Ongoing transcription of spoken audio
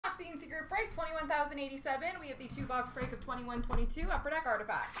CNC group break 21,087. We have the 2-box break of 2122 Upper Deck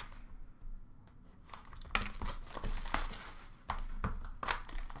Artifacts.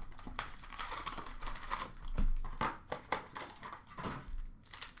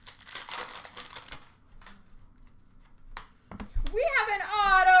 We have an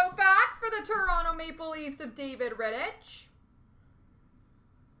auto fax for the Toronto Maple Leafs of David Rittich.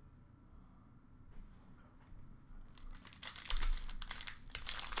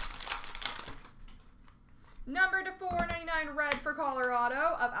 Number to 499 red for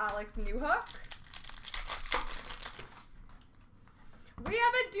Colorado of Alex Newhook. We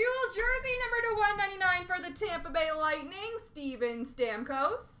have a dual jersey number to 199 for the Tampa Bay Lightning, Steven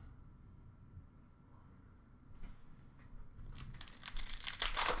Stamkos.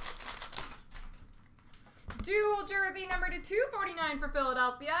 Dual jersey number to 249 for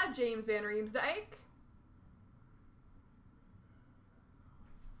Philadelphia, James Van Riemsdyk.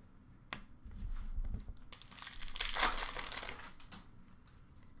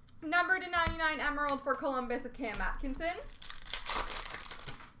 Number to 99 Emerald for Columbus of Cam Atkinson.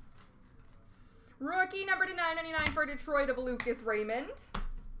 Rookie number to 999 for Detroit of Lucas Raymond.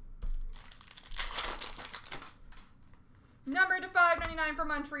 Number to 599 for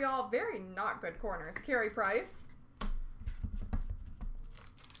Montreal, very not good corners, Carey Price.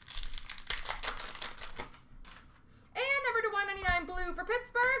 And number to 199 blue for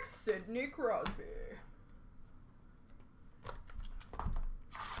Pittsburgh, Sidney Crosby.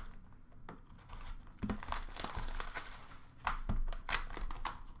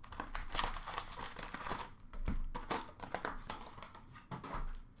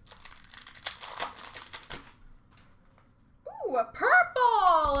 A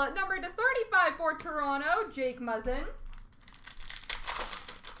purple! Number to 35 for Toronto, Jake Muzzin.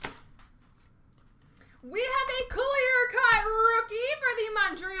 We have a clear-cut rookie for the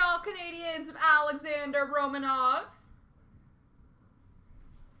Montreal Canadiens of Alexander Romanov.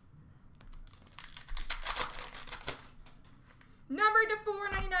 Number to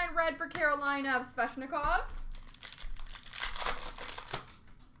 499 red for Carolina of Svechnikov.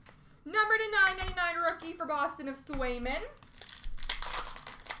 Number to 999 rookie for Boston of Swayman.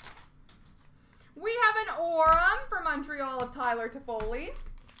 We have an Aurum for Montreal of Tyler Toffoli.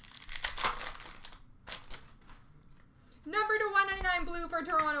 Number to 199 blue for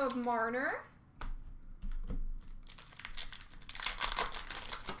Toronto of Marner.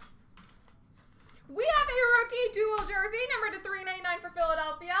 We have a rookie dual jersey, number to 399 for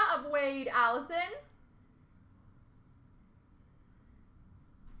Philadelphia of Wade Allison.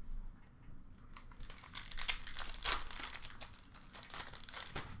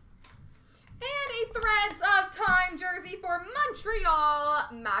 Threads of Time jersey for Montreal,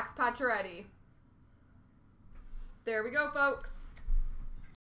 Max Pacioretty. There we go, folks.